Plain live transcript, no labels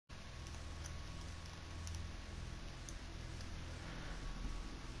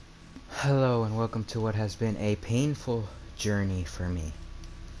Hello and welcome to what has been a painful journey for me.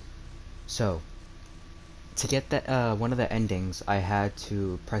 So, to get that one of the endings, I had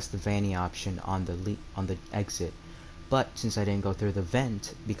to press the Vanny option on the exit. But since I didn't go through the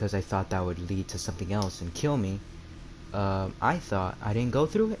vent because I thought that would lead to something else and kill me, I thought I didn't go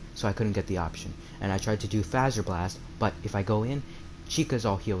through it, so I couldn't get the option. And I tried to do Phaser Blast, but if I go in, Chica's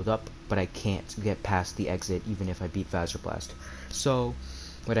all healed up, but I can't get past the exit even if I beat Phaser Blast. So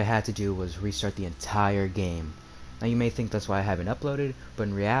what I had to do was restart the entire game. Now you may think that's why I haven't uploaded, but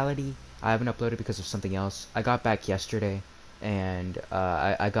in reality, I haven't uploaded because of something else. I got back yesterday, and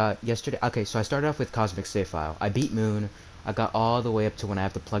I got yesterday. Okay, so I started off with Cosmic Save File. I beat Moon. I got all the way up to when I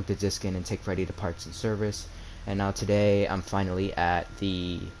have to plug the disc in and take Freddy to parts and service. And now today, I'm finally at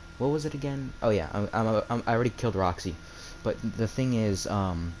the, what was it again? Oh yeah, I already killed Roxy. But the thing is,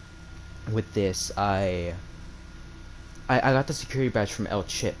 with this, I got the security badge from El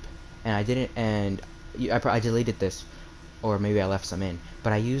Chip, and I didn't, and I deleted this, or maybe I left some in,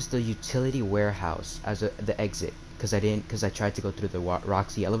 but I used the utility warehouse as the exit, because I tried to go through the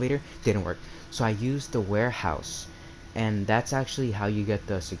Roxy elevator, didn't work, so I used the warehouse, and that's actually how you get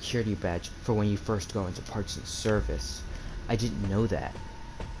the security badge for when you first go into parts and service. I didn't know that,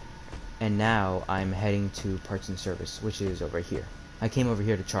 and now I'm heading to parts and service, which is over here. I came over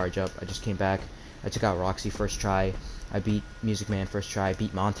here to charge up. I just came back. I took out Roxy first try. I beat Music Man first try. I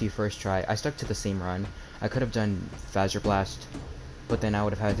beat Monty first try. I stuck to the same run. I could have done Phaser Blast, but then I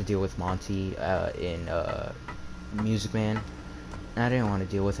would have had to deal with Monty in Music Man. And I didn't want to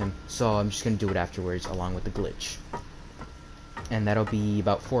deal with him, so I'm just going to do it afterwards along with the glitch. And that'll be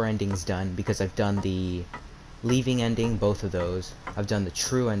about 4 endings done, because I've done the leaving ending, both of those. I've done the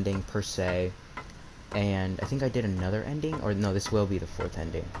true ending per se, and I think I did another ending, or no, this will be the 4th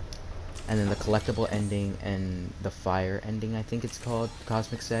ending. And then the collectible ending and the fire ending, I think it's called,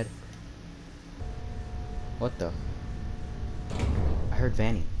 Cosmic said. What the? I heard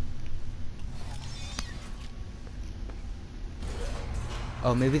Vanny.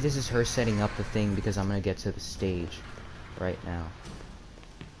 Oh, maybe this is her setting up the thing, because I'm gonna get to the stage right now.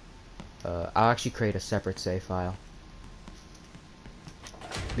 I'll actually create a separate save file,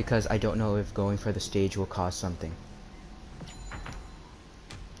 because I don't know if going for the stage will cause something.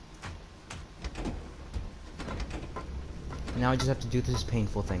 Now I just have to do this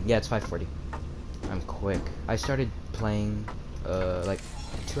painful thing. Yeah, it's 5:40. I'm quick. I started playing, like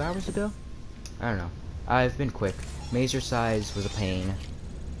 2 hours ago? I don't know. I've been quick. Mazer size was a pain.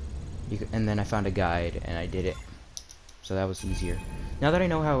 And then I found a guide, and I did it. So that was easier. Now that I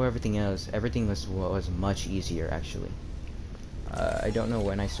know how everything is, everything was much easier, actually. I don't know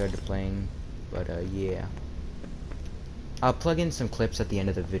when I started playing, but, yeah. I'll plug in some clips at the end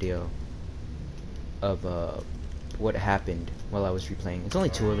of the video of, what happened while I was replaying. It's only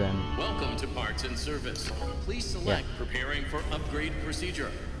 2 of them. Welcome to Parts and Service. Please select Preparing for Upgrade Procedure.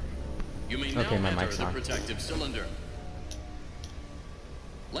 You may now enter the protective cylinder.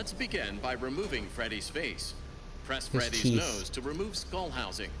 Let's begin by removing Freddy's face. Press Freddy's nose to remove skull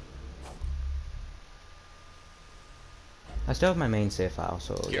housing. I still have my main save file,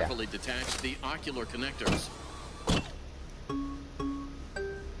 so Carefully detach the ocular connectors.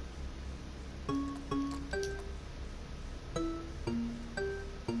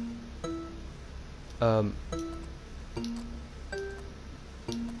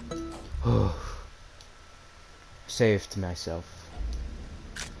 Saved myself.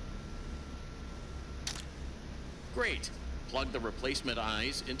 Great. Plug the replacement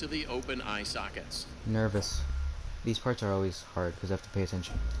eyes into the open eye sockets. Nervous. These parts are always hard because I have to pay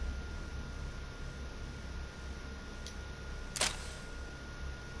attention.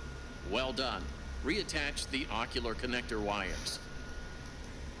 Well done. Reattach the ocular connector wires.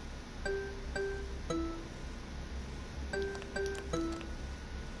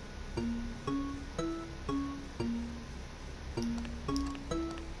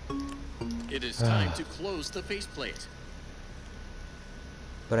 It is time to close the faceplate.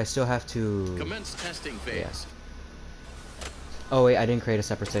 But I still have to commence testing phase. Yeah. Oh wait, I didn't create a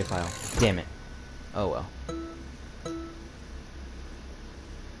separate save file. Damn it. Oh well.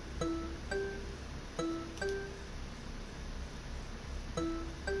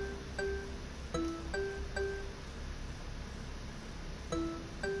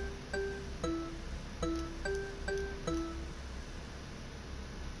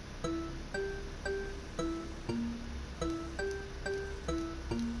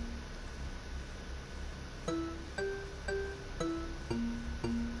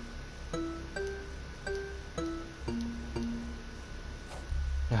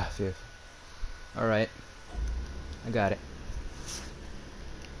 Ah, phew. Alright. I got it.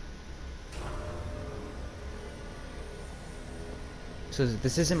 So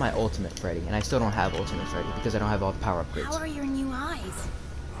this isn't my ultimate Freddy, and I still don't have ultimate Freddy because I don't have all the power upgrades. How are your new eyes?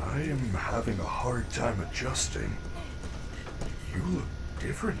 I am having a hard time adjusting. You look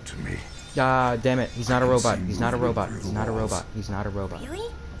different to me. Ah, damn it. He's not a robot. He's not a robot. He's not a robot. He's not a robot.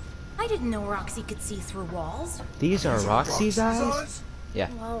 Really? I didn't know Roxy could see through walls. These are Roxy's eyes? Yeah.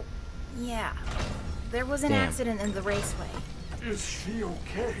 Well, yeah. There was an accident in the raceway. Is she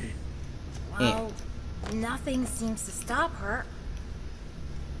okay? Well, nothing seems to stop her.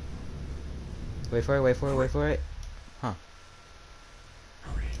 Wait for it, wait for it, wait for it. Huh.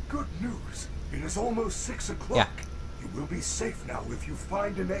 Good news. It is almost 6 o'clock. Yeah. You will be safe now if you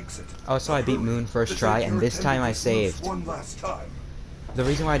find an exit. Oh, so I beat Moon first try, and this time I saved. One last time. The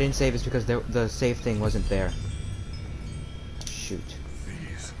reason why I didn't save is because the save thing wasn't there. Shoot.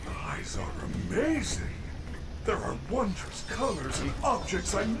 These eyes are amazing. There are wondrous colors and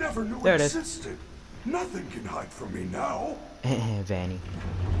objects I never knew existed. Nothing can hide from me now. Vanny.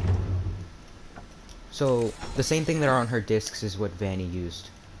 So, the same thing that are on her discs is what Vanny used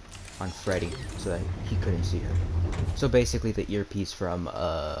on Freddy, so that he couldn't see her. So basically the earpiece from,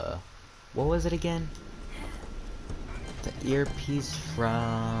 what was it again? The earpiece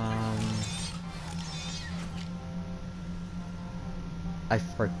from... I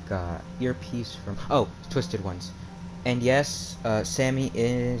forgot. Earpiece from... Oh, Twisted Ones. And yes, Sammy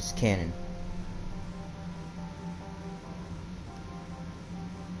is canon.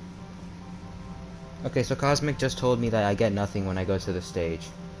 Okay, so Cosmic just told me that I get nothing when I go to the stage.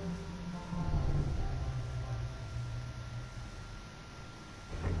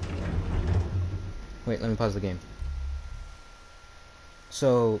 Wait, let me pause the game.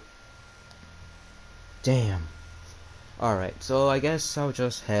 So... Damn. Alright, so I guess I'll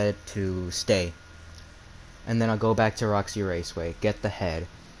just head to Stay. And then I'll go back to Roxy Raceway, get the head,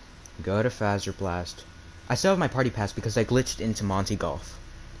 go to Phaser Blast. I still have my party pass because I glitched into Monty Golf.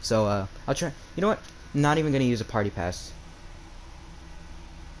 So, I'll try... You know what? I'm not even gonna use a party pass.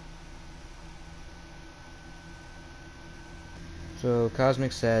 So,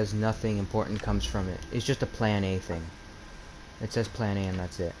 Cosmic says nothing important comes from it. It's just a Plan A thing. It says Plan A and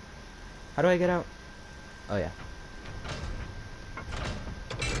that's it. How do I get out? Oh, yeah.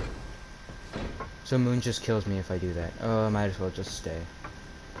 So Moon just kills me if I do that. Oh, I might as well just stay.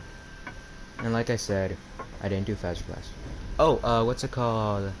 And like I said, I didn't do Phaser Blast. Oh, what's it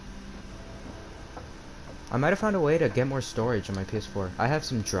called? I might have found a way to get more storage on my PS4. I have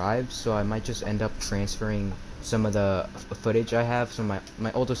some drives, so I might just end up transferring some of the footage I have. So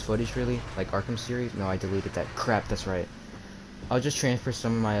my oldest footage, really, like Arkham series. No, I deleted that. Crap, that's right. I'll just transfer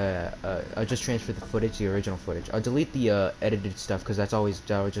some of my, I'll just transfer the footage, the original footage. I'll delete the, edited stuff, because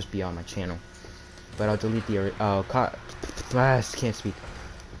that'll just be on my channel. But I'll delete the, can't speak.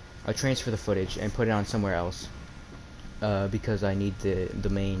 I'll transfer the footage and put it on somewhere else. Because I need the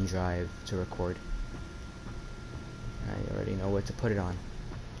main drive to record. I already know what to put it on.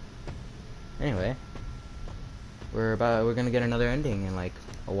 Anyway. We're gonna get another ending in, like,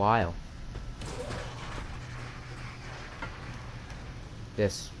 a while.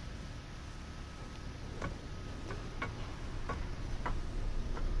 This.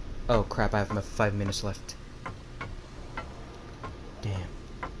 Oh crap, I have my 5 minutes left. Damn.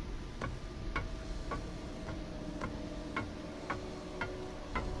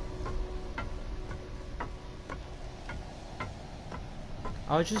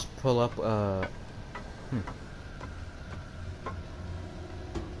 I'll just pull up,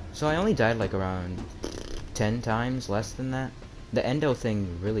 So I only died like around 10 times, less than that. The endo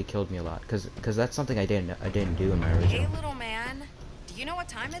thing really killed me a lot, cause that's something I didn't do in my original. Hey little man, do you know what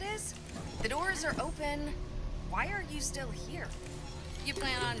time it is? The doors are open. Why are you still here? You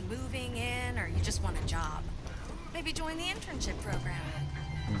plan on moving in, or you just want a job? Maybe join the internship program.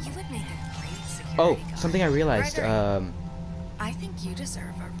 You would make a great security guard. Something I realized, I think you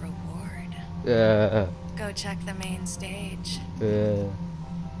deserve a reward. Go check the main stage.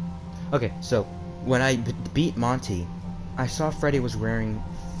 Okay, so when I beat Monty, I saw Freddy was wearing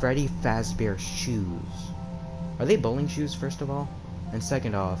Freddy Fazbear shoes. Are they bowling shoes, first of all? And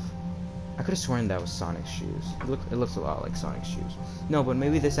second off, I could have sworn that was Sonic's shoes. It looks a lot like Sonic's shoes. No, but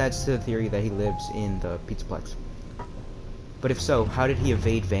maybe this adds to the theory that he lives in the Pizzaplex. But if so, how did he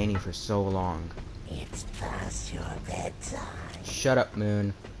evade Vanny for so long? It's past your bedtime. Shut up,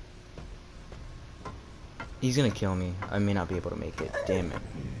 Moon. He's gonna kill me. I may not be able to make it. Damn it.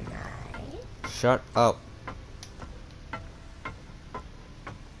 Shut up.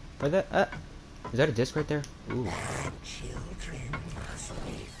 Is that a disc right there? Ooh. Bad children must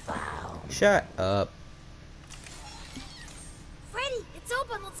be found. Shut up. Freddy, it's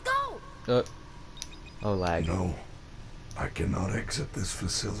open. Let's go. Oh, lag. No. I cannot exit this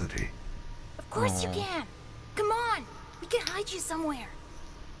facility. Of course you can. Come on. We can hide you somewhere.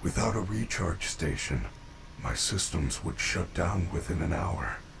 Without a recharge station, my systems would shut down within an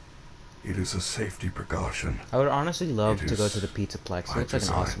hour. It is a safety precaution. I would honestly love to go to the Pizzaplex. It looks like an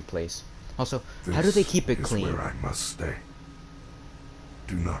awesome place. Also, this how do they keep it clean? Is where I must stay.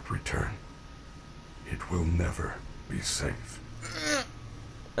 Do not return. It will never be safe.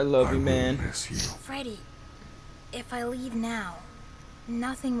 I love you, man. I will miss you. Freddy, if I leave now,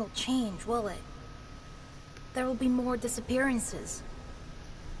 nothing will change, will it? There will be more disappearances.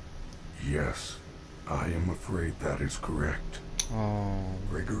 Yes, I am afraid that is correct. Oh.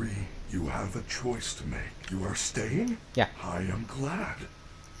 Gregory, you have a choice to make. You are staying? Yeah. I am glad.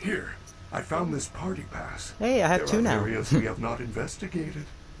 Here, I found this party pass. Hey, I have two now. There are areas we have not investigated.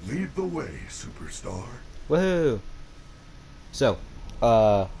 Lead the way, superstar. Woohoo! So,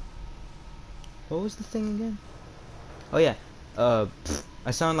 what was the thing again? Oh yeah,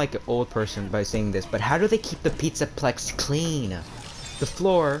 I sound like an old person by saying this, but how do they keep the Pizzaplex clean? The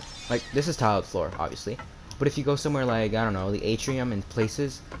floor, like, this is tiled floor, obviously. But if you go somewhere like, I don't know, the atrium and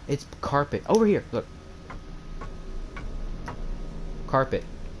places, it's carpet. Over here, look. Carpet.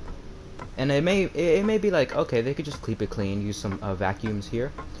 And it may be like, okay, they could just keep it clean, use some vacuums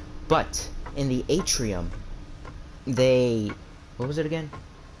here. But in the atrium, what was it again?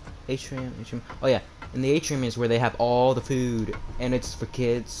 Atrium. Oh yeah, in the atrium is where they have all the food, and it's for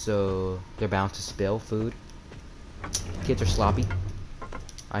kids, so they're bound to spill food. Kids are sloppy.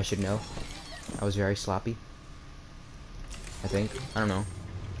 I should know. I was very sloppy. I think. I don't know.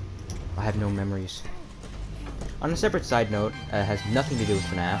 I have no memories. On a separate side note, has nothing to do with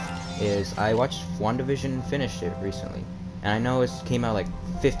FNAF, is I watched WandaVision and finished it recently. And I know it came out like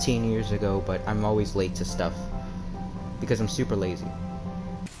 15 years ago, but I'm always late to stuff. Because I'm super lazy.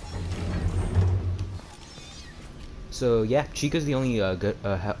 So yeah, Chica's the only good,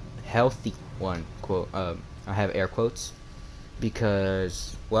 healthy one, quote, I have air quotes.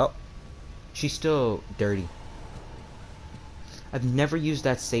 Because, well, she's still dirty. I've never used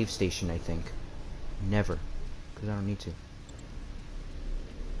that save station, I think. Never. Because I don't need to.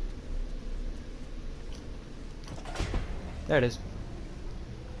 There it is.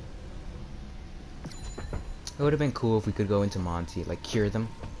 It would have been cool if we could go into Monty, like cure them.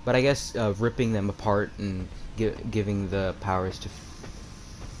 But I guess ripping them apart and giving the powers to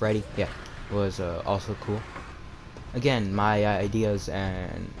Freddy, yeah, was also cool. Again, my ideas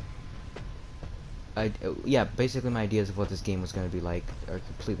and yeah, basically my ideas of what this game was going to be like are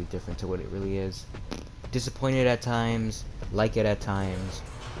completely different to what it really is. Disappointed at times, like it at times.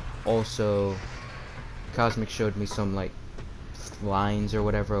 Also, Cosmic showed me some like lines or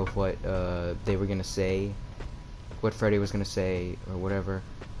whatever of what they were gonna say, what Freddy was gonna say or whatever,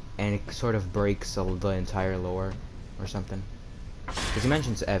 and it sort of breaks the entire lore or something. Because he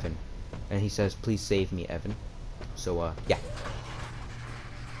mentions Evan, and he says, "Please save me, Evan." So yeah.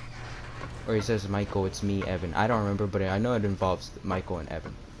 Or he says, "Michael, it's me, Evan." I don't remember, but I know it involves Michael and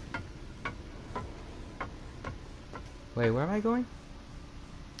Evan. Wait, where am I going?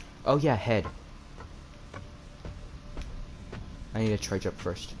 Oh yeah, head. I need to charge up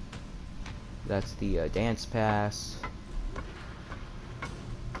first. That's the dance pass.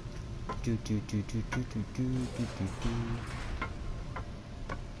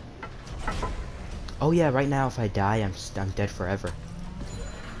 Oh yeah, right now if I die, I'm dead forever.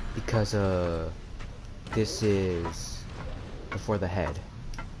 Because this is before the head.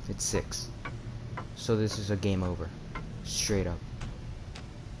 It's 6. So this is a game over. Straight up.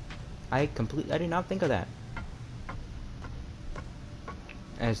 I did not think of that.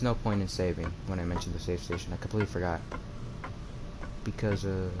 And there's no point in saving when I mentioned the save station. I completely forgot. Because,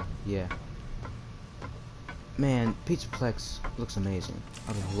 yeah. Man, Pizzaplex looks amazing.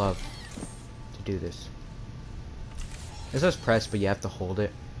 I would love to do this. It says press, but you have to hold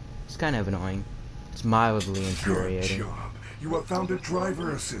it. It's kind of annoying. It's mildly infuriating. Good job. You have found a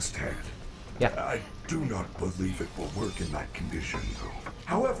driver assist head. Yeah. I do not believe it will work in that condition, though.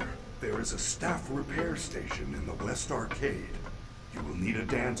 However, there is a staff repair station in the West Arcade. You will need a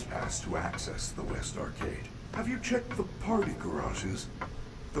dance pass to access the West Arcade. Have you checked the party garages?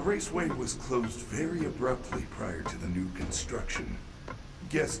 The raceway was closed very abruptly prior to the new construction.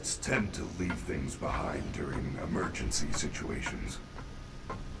 Guests tend to leave things behind during emergency situations.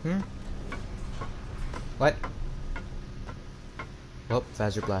 What? Well,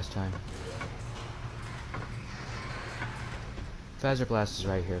 Phaser Blast time. Phaser Blast is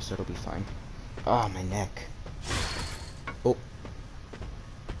right here, so it'll be fine. Oh, my neck. Oh.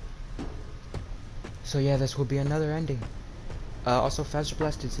 So yeah, this will be another ending. Also, Phaser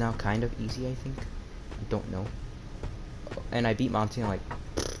Blast is now kind of easy, I think. I don't know. and I beat Monty in like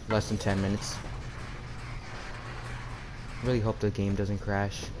less than 10 minutes. Really hope the game doesn't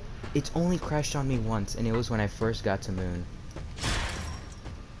crash. It's only crashed on me once, and it was when I first got to Moon.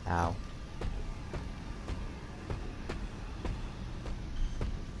 Ow.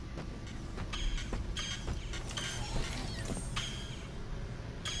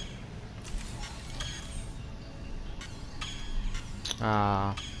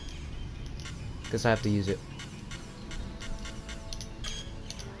 Guess I have to use it.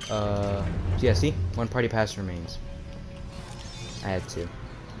 Yeah, see? One party pass remains. I had to.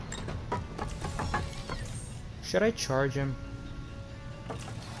 Should I charge him?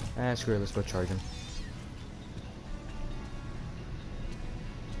 Screw it, let's go charge him.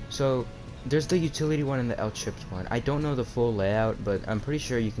 So, there's the utility one and the L-chips one. I don't know the full layout, but I'm pretty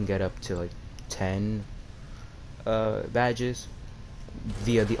sure you can get up to like 10 badges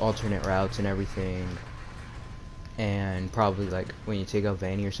via the alternate routes and everything. And probably like when you take out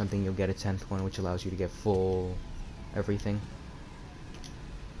Vanny or something, you'll get a 10th one, which allows you to get full everything.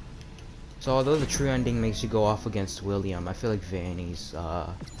 So although the true ending makes you go off against William, I feel like Vanny's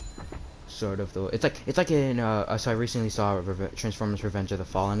sort of the it's like in so I recently saw Transformers Revenge of the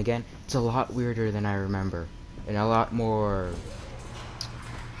Fallen again. It's a lot weirder than I remember, and a lot more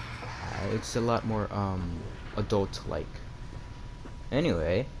it's a lot more adult like.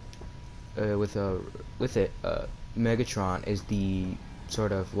 Anyway, with it Megatron is the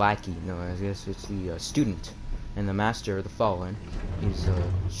sort of lackey, no, I guess it's the student, and the Master, the Fallen, is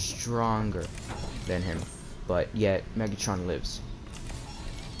stronger than him, but yet Megatron lives.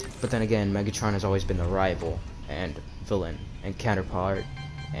 But then again, Megatron has always been the rival and villain and counterpart,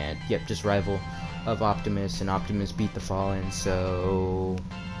 and yep, just rival of Optimus, and Optimus beat the Fallen. So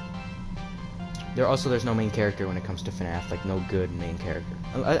there's no main character when it comes to FNAF, like no good main character,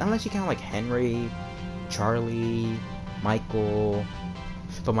 unless you count like Henry, Charlie, Michael,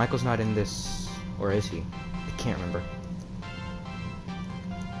 but Michael's not in this, or is he? I can't remember.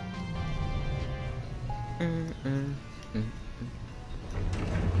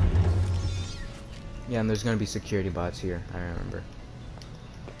 Yeah, and there's gonna be security bots here, I remember.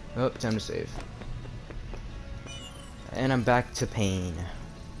 Oh, time to save. And I'm back to pain.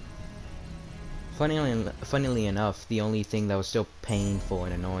 Funnily enough, the only thing that was still painful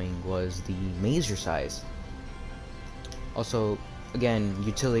and annoying was the mazer size. Also, again,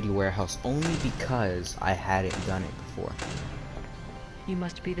 utility warehouse only because I hadn't done it before. You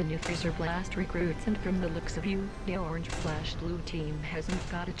must be the new Freezer Blast recruits, and from the looks of you, the orange / blue team hasn't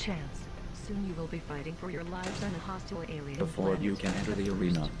got a chance. Soon you will be fighting for your lives on a hostile alien Before planet. you can enter the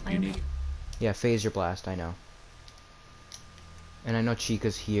arena, you need... Yeah, Phaser Blast, I know. And I know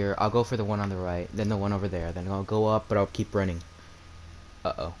Chica's here. I'll go for the one on the right, then the one over there, then I'll go up, but I'll keep running.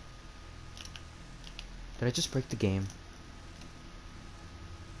 Uh-oh. Did I just break the game?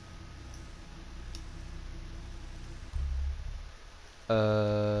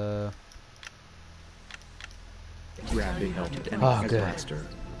 Grab the helmet and Oh, good. blaster.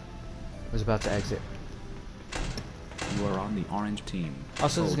 I was about to exit. You are on the orange team.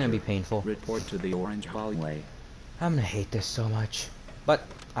 Also, this is gonna be Soldier, painful. report to the orange hallway. I'm gonna hate this so much. But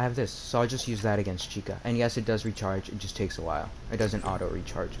I have this, so I'll just use that against Chica. And yes, it does recharge, it just takes a while. It doesn't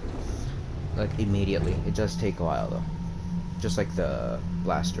auto-recharge, like, immediately. It does take a while, though. Just like the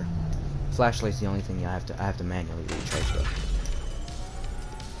blaster. Flashlight's the only thing I have to manually recharge, though.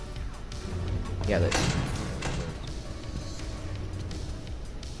 Yeah, this.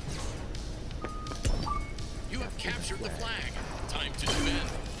 You have captured the flag. Time to defend.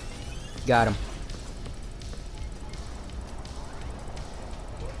 Got him.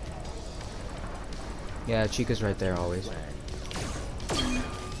 Yeah, Chica's right there always.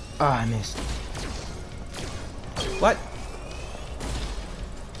 Ah, I missed. What?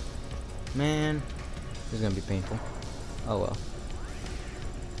 Man, this is gonna be painful. Oh well.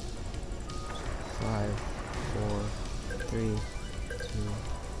 5, 4, 3, 2,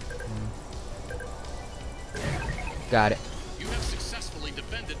 1. Got it. You have successfully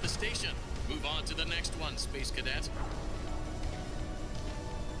defended the station. Move on to the next one, Space Cadet.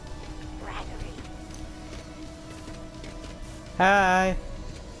 Hi.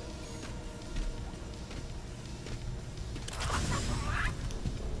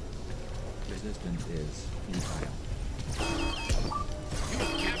 Resistance is futile. You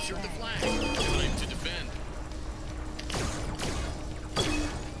have captured the flag. Time to defend.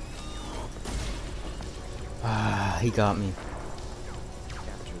 Ah, he got me.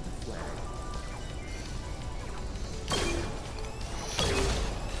 Capture the flag.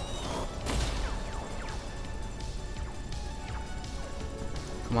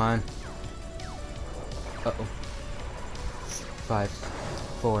 Come on. Uh-oh. 5,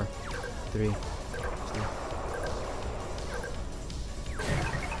 4, 3, 2. You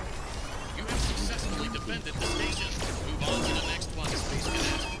have successfully defended the station. Move on to the next one, Space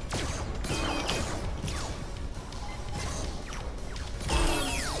Cadet.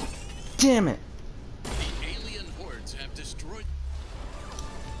 Damn it! The alien hordes have destroyed.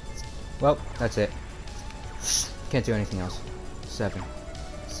 Well, that's it. Can't do anything else. 7,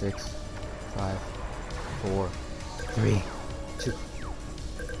 6, 5, 4, 3, 2.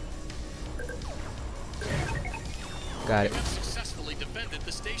 Got it. You have successfully defended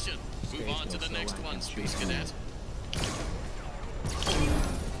the station. Move on to the next one, Space Cadet.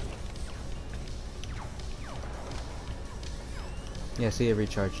 Yeah, see it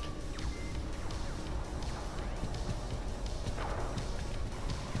recharged.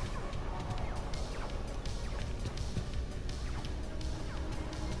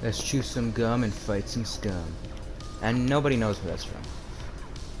 Let's chew some gum and fight some scum. And nobody knows where that's from.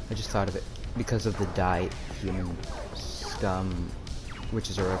 I just thought of it because of the die human scum, which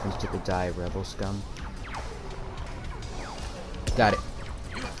is a reference to the die rebel scum. Got it.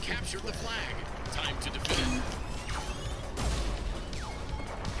 You have captured the flag. Time to defend.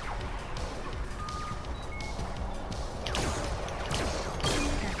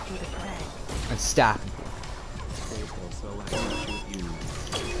 And stop.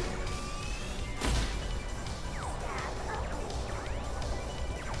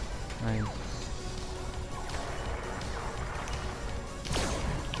 Nine.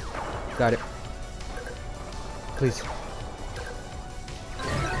 Got it. Please.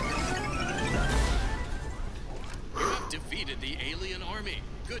 You have defeated the alien army.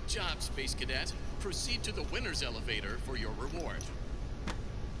 Good job, Space Cadet. Proceed to the winner's elevator for your reward.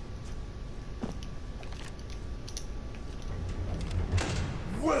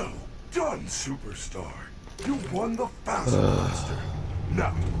 Well done, superstar. You won the Fast Blaster.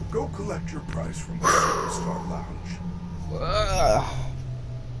 Now, go collect your prize from the Superstar Lounge.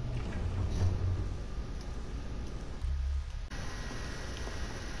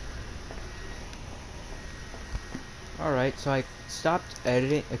 Alright, so I stopped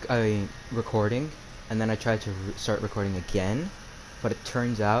recording, and then I tried to start recording again, but it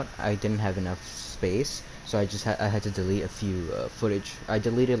turns out I didn't have enough space, so I had to delete a few footage. I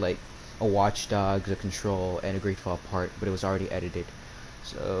deleted like a Watch Dogs, a Control, and a Great Fall Apart, but it was already edited,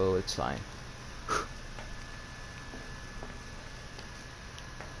 so it's fine.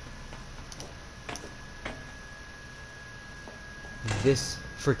 This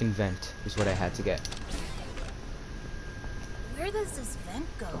freaking vent is what I had to get. Where does this vent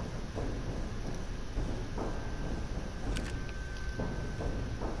go?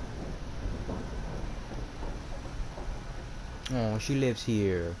 Oh, she lives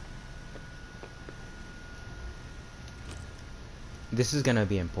here. This is gonna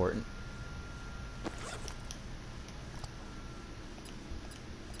be important.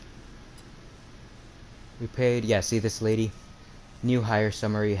 We paid, yeah, see this lady? New hire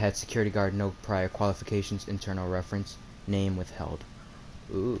summary, head security guard, no prior qualifications, internal reference, name withheld.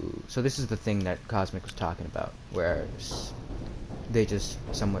 Ooh, so this is the thing that Cosmic was talking about, where they just,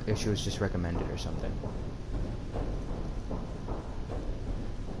 if she was just recommended or something.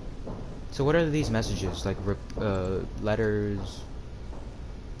 So what are these messages? Like, letters?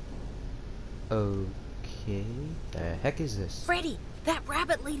 Okay, the heck is this? Freddy, that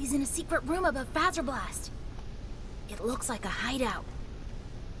rabbit lady's in a secret room above Blast. It looks like a hideout.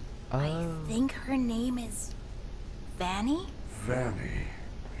 I think her name is Vanny? Vanny.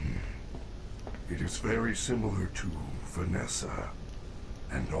 It is very similar to Vanessa,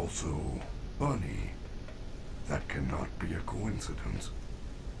 and also Bunny. That cannot be a coincidence.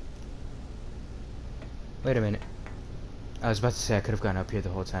 Wait a minute. I was about to say I could have gone up here the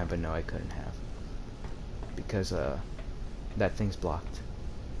whole time, but no, I couldn't have. Because, that thing's blocked.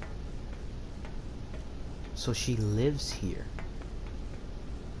 So she lives here.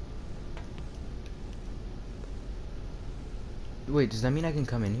 Wait, does that mean I can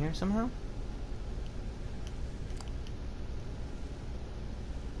come in here somehow?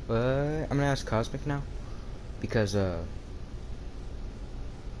 I'm gonna ask Cosmic now. Because,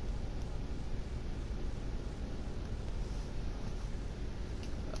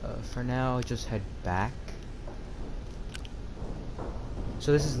 for now, just head back.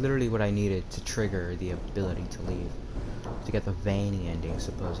 So this is literally what I needed to trigger the ability to leave. To get the Vanny ending,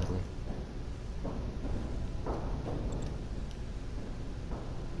 supposedly.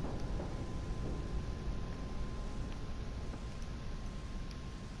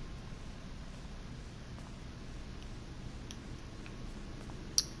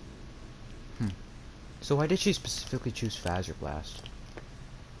 So why did she specifically choose Phaser Blast?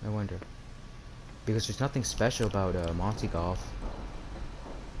 I wonder. Because there's nothing special about Monty Golf.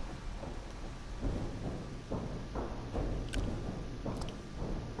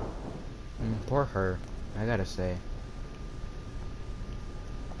 Poor her, I gotta say.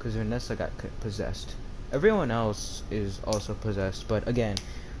 Because Vanessa got possessed. Everyone else is also possessed, but again,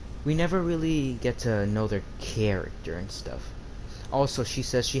 we never really get to know their character and stuff. Also, she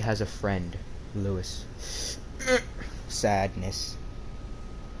says she has a friend, Lewis. Sadness.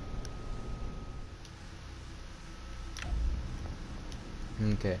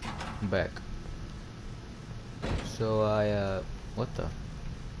 Okay, I'm back. So what the?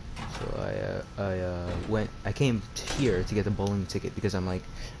 So I came here to get the bowling ticket because I'm like,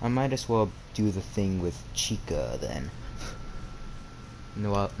 I might as well do the thing with Chica then.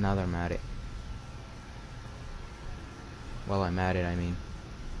 No, now that I'm at it. While I'm at it, I mean,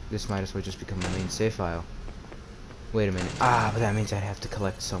 this might as well just become my main save file. Wait a minute. Ah, but that means I'd have to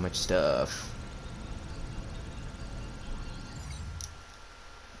collect so much stuff.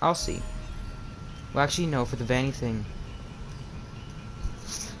 I'll see. Well, actually, no, for the Vanny thing.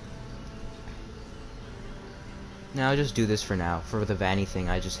 No, I'll just do this for now. For the Vanny thing,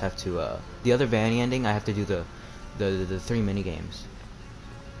 I just have to, the other Vanny ending, I have to do the 3 mini games.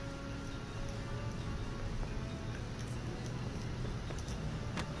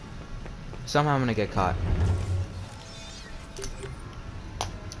 Somehow I'm gonna get caught.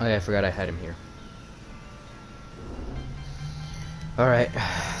 Oh yeah, I forgot I had him here. Alright.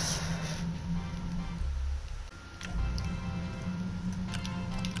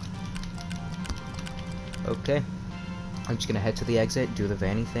 Okay. I'm just gonna head to the exit, do the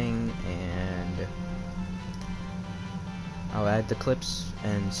Vanny thing, and I'll add the clips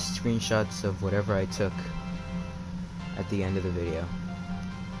and screenshots of whatever I took at the end of the video.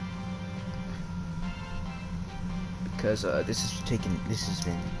 Because this has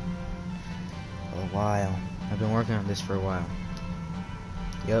been a while. I've been working on this for a while.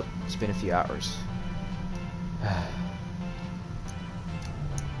 Yep, it's been a few hours.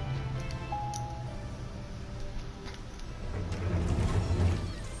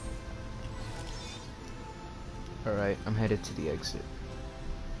 Alright, I'm headed to the exit.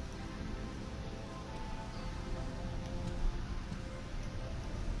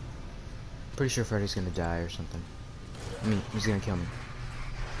 Pretty sure Freddy's gonna die or something. I mean, he's gonna kill me.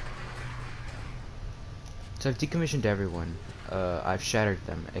 So I've decommissioned everyone. I've shattered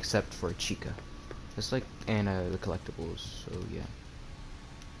them, except for Chica. That's like, and the collectibles, so yeah.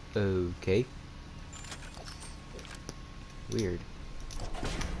 Okay. Weird.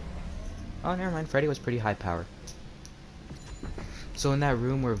 Oh, never mind, Freddy was pretty high power. So in that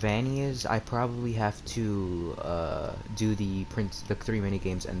room where Vanny is, I probably have to do the 3 mini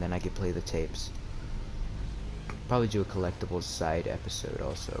games, and then I could play the tapes. Probably do a collectibles side episode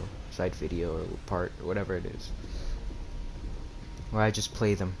also, side video or part, or whatever it is, where I just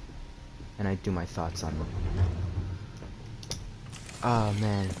play them and I do my thoughts on them. Oh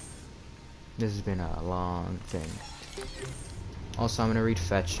man, this has been a long thing. Also, I'm gonna read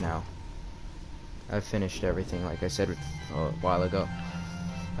Fetch now. I've finished everything, like I said a while ago.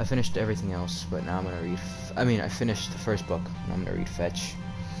 I finished everything else, but now I'm gonna read. I finished the first book, and I'm gonna read Fetch.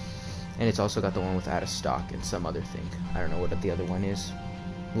 And it's also got the one with out of stock and some other thing. I don't know what the other one is.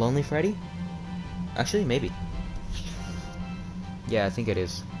 Lonely Freddy? Actually, maybe. Yeah, I think it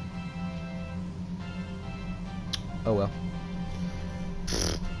is. Oh well.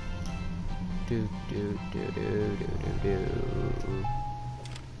 Do do do do do do do.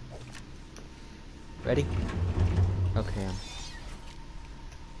 Ready? Okay.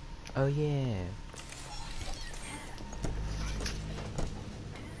 Oh yeah.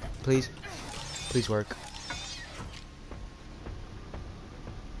 Please. Please work.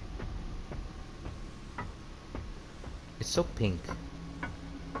 It's so pink.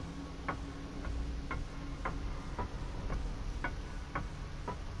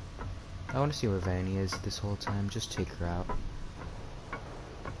 I want to see where Vanny is this whole time. Just take her out.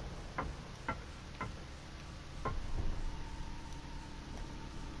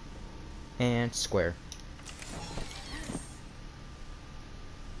 And square.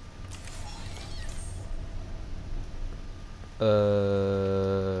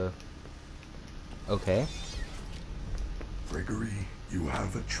 Okay. Gregory, you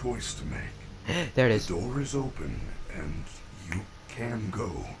have a choice to make. There it is. The door is open, and you can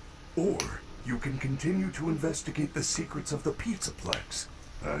go. Or you can continue to investigate the secrets of the Pizzaplex.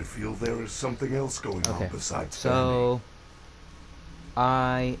 I feel there is something else going on besides so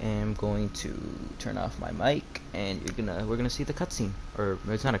I am going to turn off my mic, and we're gonna see the cutscene. Or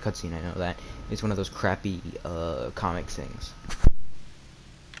it's not a cutscene, I know that. It's one of those crappy comic things.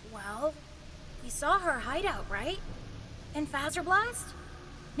 Well, we saw her hideout, right? In Blast?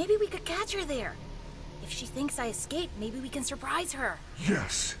 Maybe we could catch her there. If she thinks I escaped, maybe we can surprise her.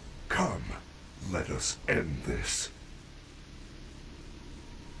 Yes, come. Let us end this.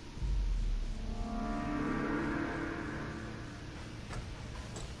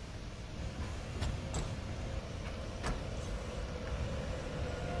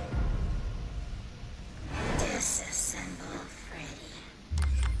 Disassemble Freddy.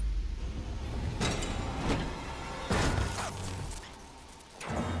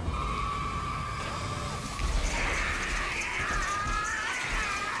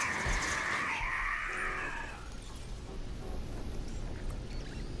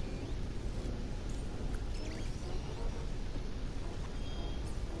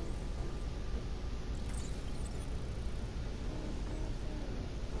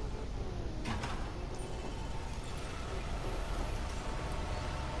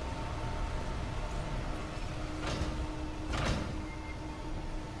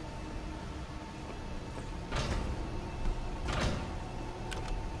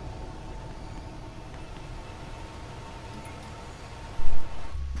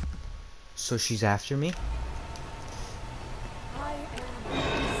 So she's after me? I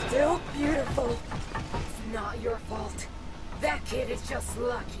am still beautiful. It's not your fault. That kid is just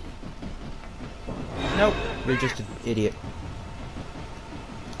lucky. Nope, you're just an idiot.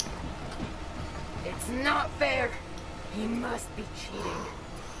 It's not fair. He must be cheating.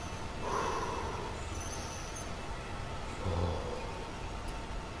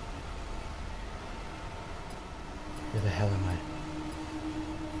 Where the hell am I?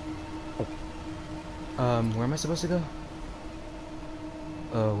 Where am I supposed to go?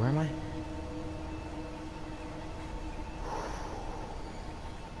 Where am I?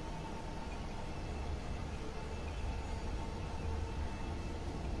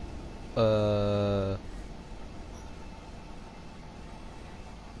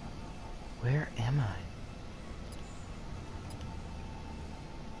 Where am I?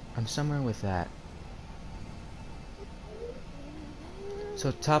 I'm somewhere with that.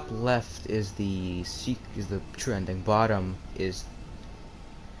 So top left is the true ending. Bottom is,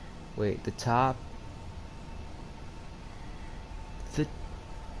 wait, the top.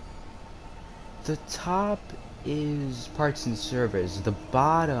 The top is parts and service. The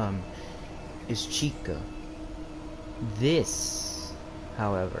bottom is Chica. This,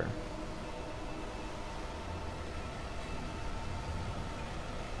 however,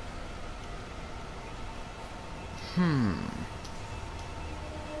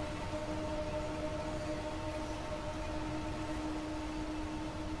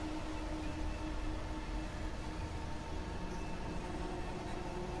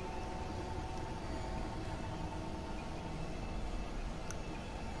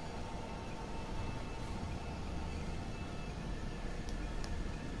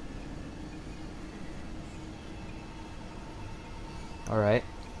 alright.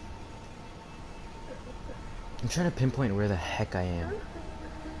 I'm trying to pinpoint where the heck I am.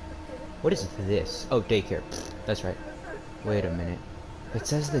 What is this? Oh, daycare. Pfft, that's right. Wait a minute. It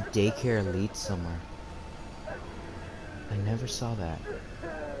says the daycare leads somewhere. I never saw that.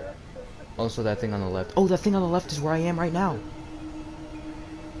 Also, that thing on the left. Oh, that thing on the left is where I am right now.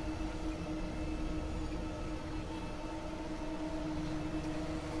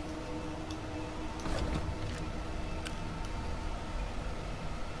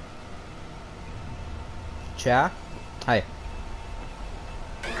 Cha? Hi.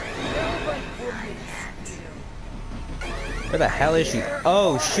 Where the hell is she?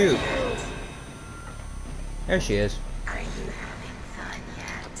 Oh, shoot. There she is. Are you having fun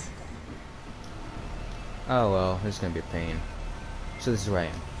yet? Oh well, this is gonna be a pain. So this is where I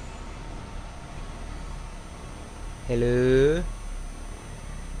am. Hello?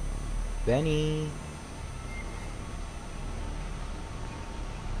 Vanny?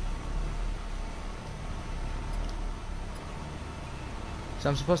 So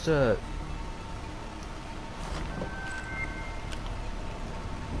I'm supposed to...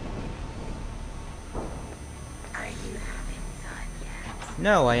 Are you having fun yet?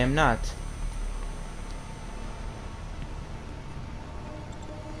 No, I am not.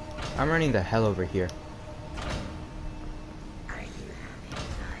 I'm running the hell over here. Are you having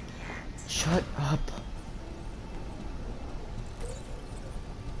fun yet? Shut up.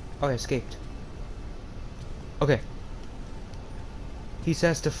 Oh, I escaped. Okay. He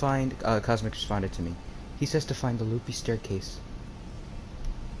says to find, Cosmic responded to me. He says to find the loopy staircase.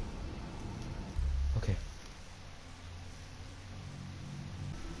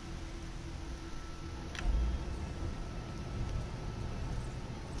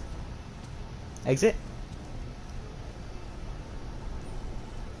 Exit?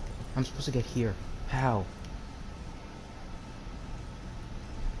 I'm supposed to get here. How?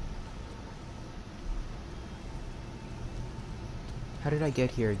 How did I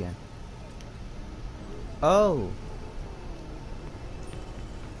get here again? Oh!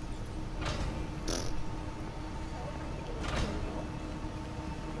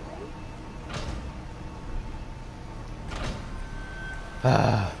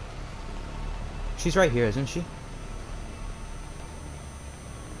 Ah. She's right here, isn't she?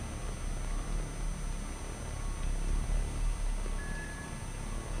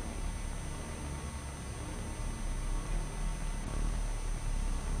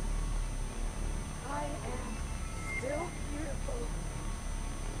 I am still beautiful.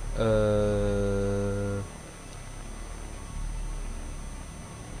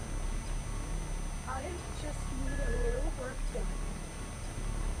 I just need a little work done.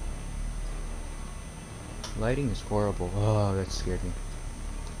 Lighting is horrible. Oh, that scared me.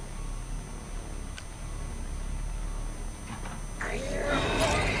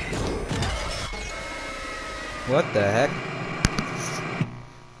 What the heck?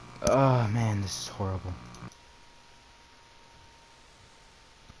 Oh man, this is horrible.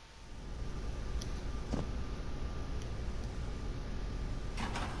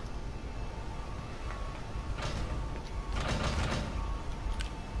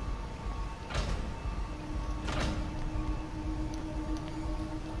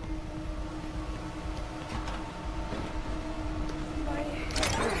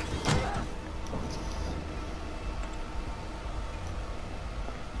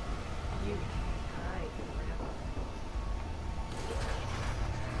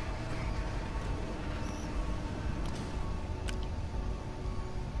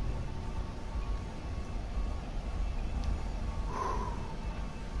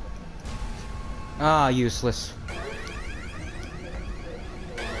 Ah, useless.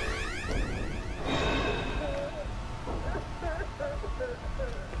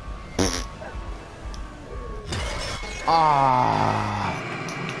 Ah.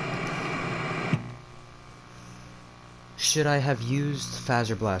 Should I have used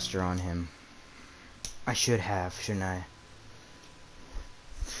Phaser Blaster on him? I should have, shouldn't I?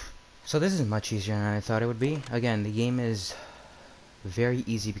 So this is much easier than I thought it would be. Again, the game is very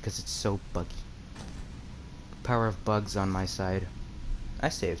easy because it's so buggy. Power of bugs on my side. I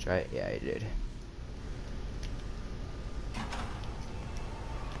saved, right? Yeah, I did.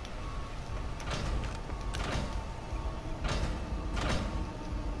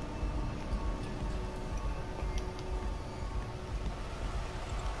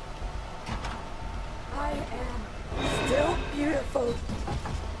 I am still beautiful.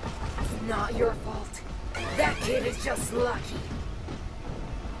 It's not your fault. That kid is just lucky.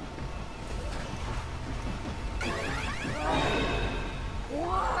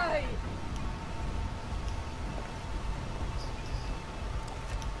 Why?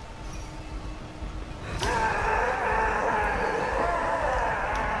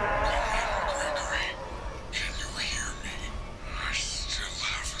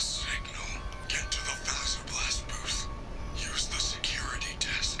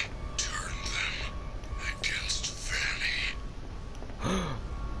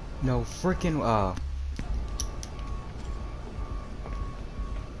 No freaking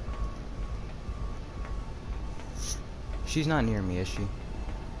she's not near me, is she?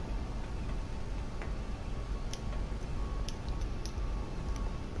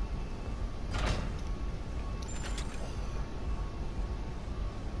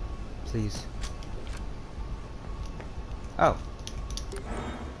 Please. Oh.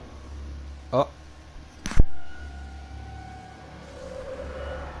 Oh.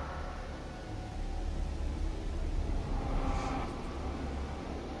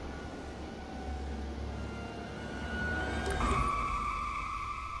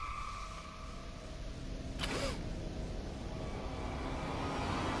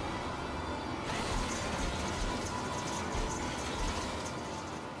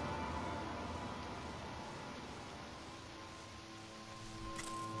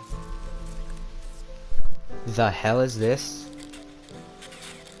 The hell is this?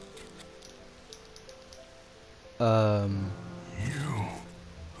 You are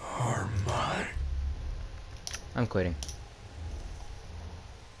mine. I'm quitting.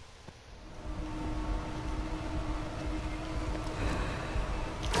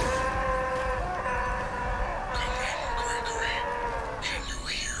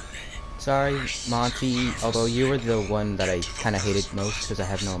 Sorry, Monty, although you were the one that I kind of hated most because I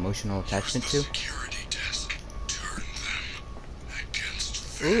have no emotional attachment to.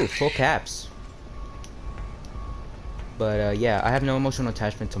 Ooh, full caps. But yeah, I have no emotional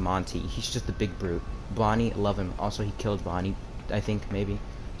attachment to Monty. He's just a big brute. Bonnie, love him. Also, he killed Bonnie, I think, maybe.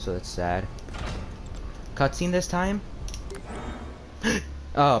 So that's sad. Cutscene this time?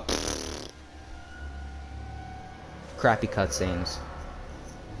 Oh, pfft. Crappy cutscenes.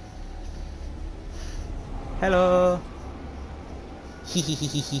 Hello. Hee hee hee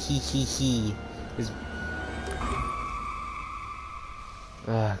hee hee hee hee hee.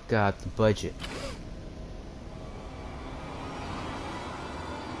 Oh god, the budget.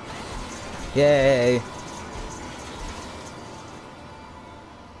 Yay!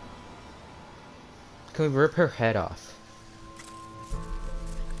 Can we rip her head off?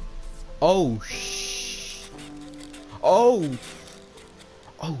 Oh shh! Oh!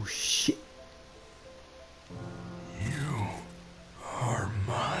 Oh shit! You are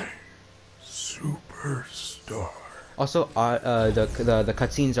my superstar. Also, the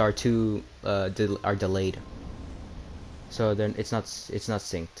cutscenes are are delayed, so then it's not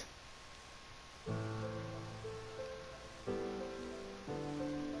synced.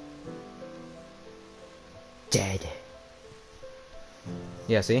 Dead.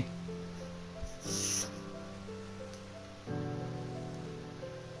 Yeah, see?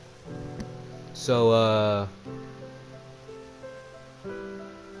 So,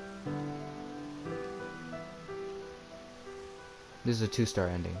 this is a 2-star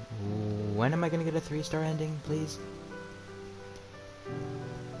ending. When am I gonna get a 3-star ending, please?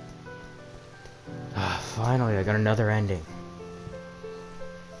 Ah, finally, I got another ending.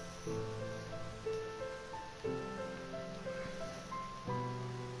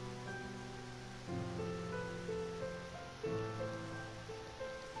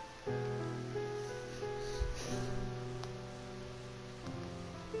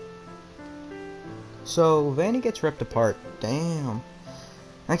 So, Vanny gets ripped apart. Damn.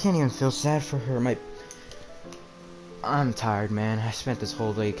 I can't even feel sad for her. I'm tired, man. I spent this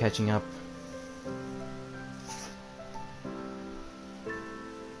whole day catching up.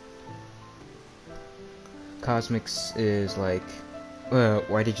 Cosmics is like...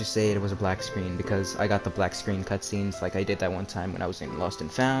 why did you say it was a black screen? Because I got the black screen cutscenes like I did that one time when I was in Lost and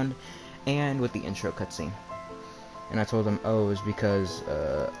Found. And with the intro cutscene. And I told them, oh, it was because,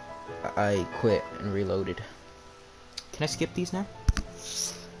 I quit and reloaded. Can I skip these now?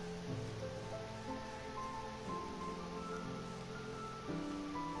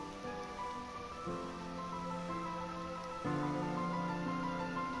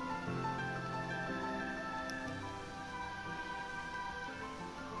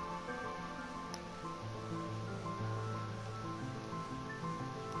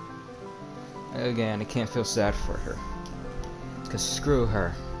 Again, I can't feel sad for her. Because screw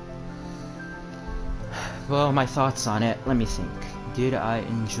her. Well, my thoughts on it, let me think. Did I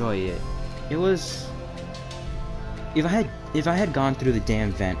enjoy it? It was... If I had gone through the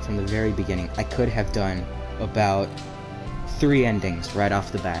damn vent from the very beginning, I could have done about 3 endings right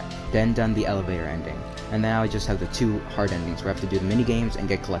off the bat. Then done the elevator ending. And now I just have the 2 hard endings where I have to do the mini games and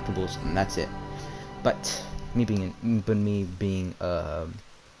get collectibles, and that's it. But me being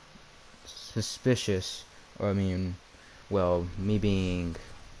suspicious, or I mean, well, me being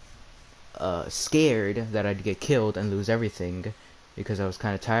scared that I'd get killed and lose everything because I was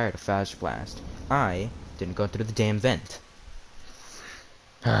kind of tired of Fast Blast, I didn't go through the damn vent.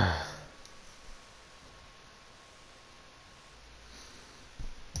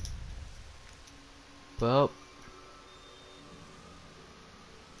 Well,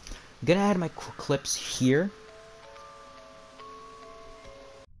 I'm gonna add my clips here.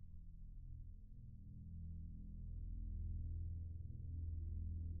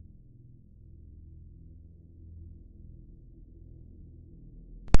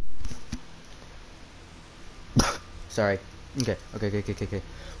 Sorry. Okay.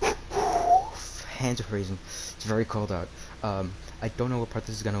 Hands are freezing. It's very cold out. I don't know what part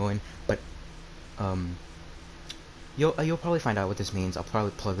this is gonna go in, but you'll probably find out what this means. I'll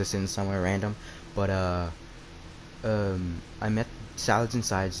probably plug this in somewhere random. But I met Salads and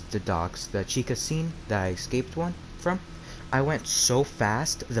Sides, the docks, the Chica scene that I escaped from. I went so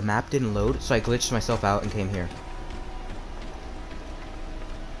fast, the map didn't load, so I glitched myself out and came here.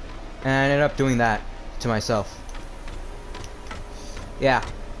 And I ended up doing that to myself. Yeah,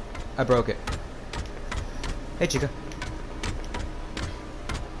 I broke it. Hey, Chica.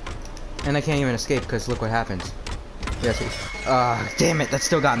 And I can't even escape because look what happens. Yes. Damn it! That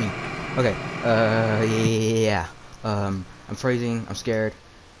still got me. Okay. Yeah. I'm freezing. I'm scared.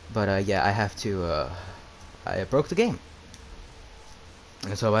 But yeah, I have to. I broke the game.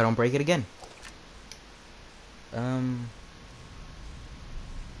 And so I don't break it again.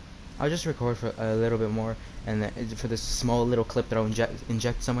 I'll just record for a little bit more, and then for this small little clip that I'll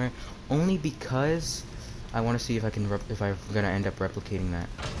inject somewhere, only because I want to see if I'm gonna end up replicating that.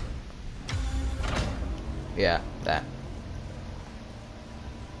 Yeah, that.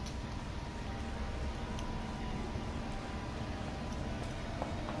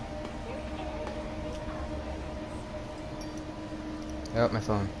 Oh, my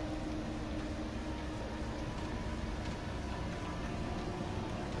phone.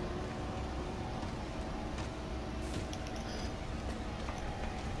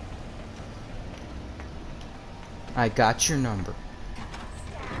 I got your number.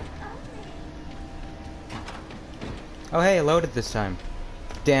 Oh hey, it loaded this time.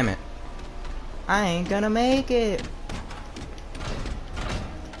 Damn it. I ain't gonna make it.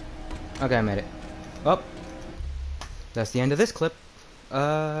 Okay, I made it. Oh. That's the end of this clip.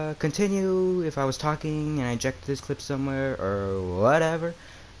 Continue if I was talking and I ejected this clip somewhere or whatever.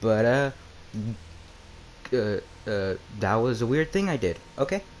 But, that was a weird thing I did.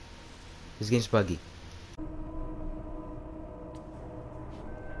 Okay? This game's buggy.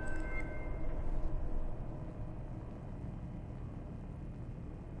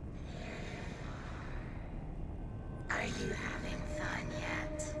 Are you having fun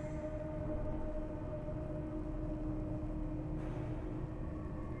yet?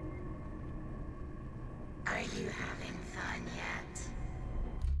 Are you having fun yet?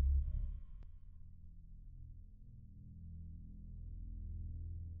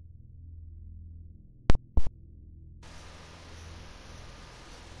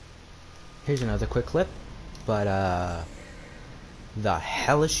 Here's another quick clip. But, the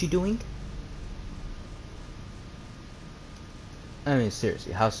hell is she doing? I mean,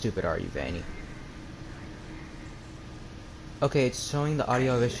 seriously, how stupid are you, Vanny? Okay, it's showing the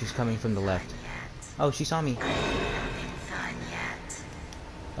audio of issues coming from the left. Oh, she saw me.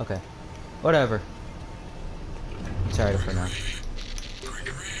 Okay. Whatever. Sorry for now.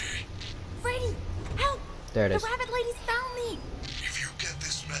 Freddy, help! There it is. The rabbit ladies found me! If you get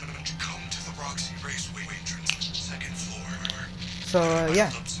this message, come to the Roxy Raceway entrance, second floor. So,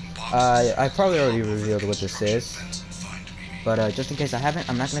 yeah. I probably already revealed what this is. But, just in case I haven't,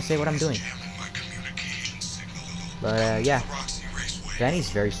 I'm not gonna say what I'm doing. But, yeah. Vanny's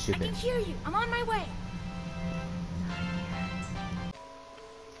very I stupid. can hear you. I'm on my way.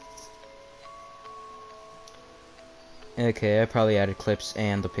 Okay, I probably added clips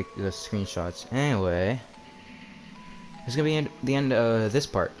and the screenshots. Anyway, it's gonna be the end of this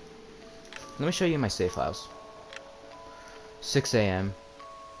part. Let me show you my save files. 6 a.m.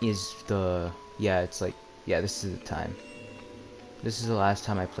 is the it's like this is the time. This is the last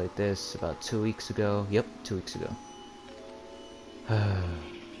time I played this, about 2 weeks ago. Yep, 2 weeks ago.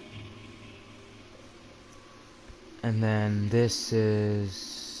 And then this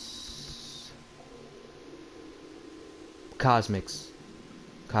is Cosmics.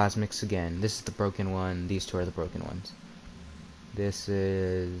 Cosmics again. This is the broken one. These two are the broken ones. This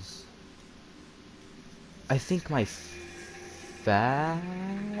is, I think, my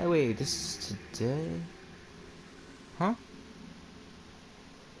wait, this is today? Huh?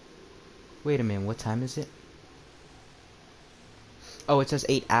 Wait a minute, what time is it? Oh, it says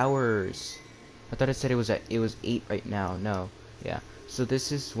 8 hours. I thought it said it was 8 right now. No. Yeah. So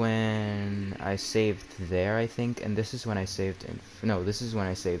this is when I saved there, I think, and this is when I saved this is when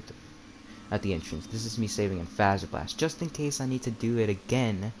I saved at the entrance. This is me saving in Phasor Blast, just in case I need to do it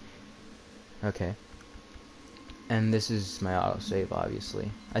again. Okay. And this is my autosave,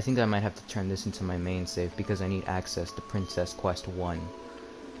 obviously. I think I might have to turn this into my main save because I need access to Princess Quest 1.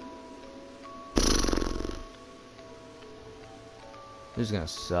 This is gonna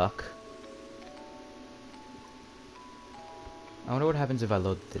suck. I wonder what happens if I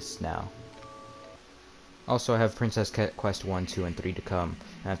load this now. Also, I have Princess Quest 1, 2, and 3 to come.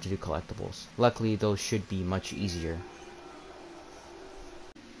 I have to do collectibles. Luckily, those should be much easier.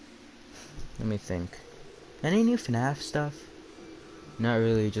 Let me think. Any new FNAF stuff? Not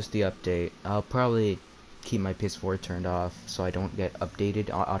really, just the update. I'll probably keep my PS4 turned off so I don't get updated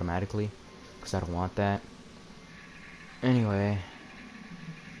automatically, because I don't want that. Anyway.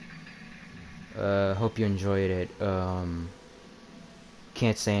 Hope you enjoyed it.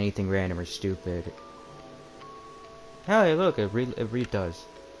 Can't say anything random or stupid. Hey, look, it really does.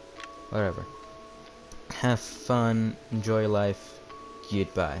 Whatever. Have fun, enjoy life,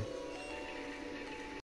 goodbye.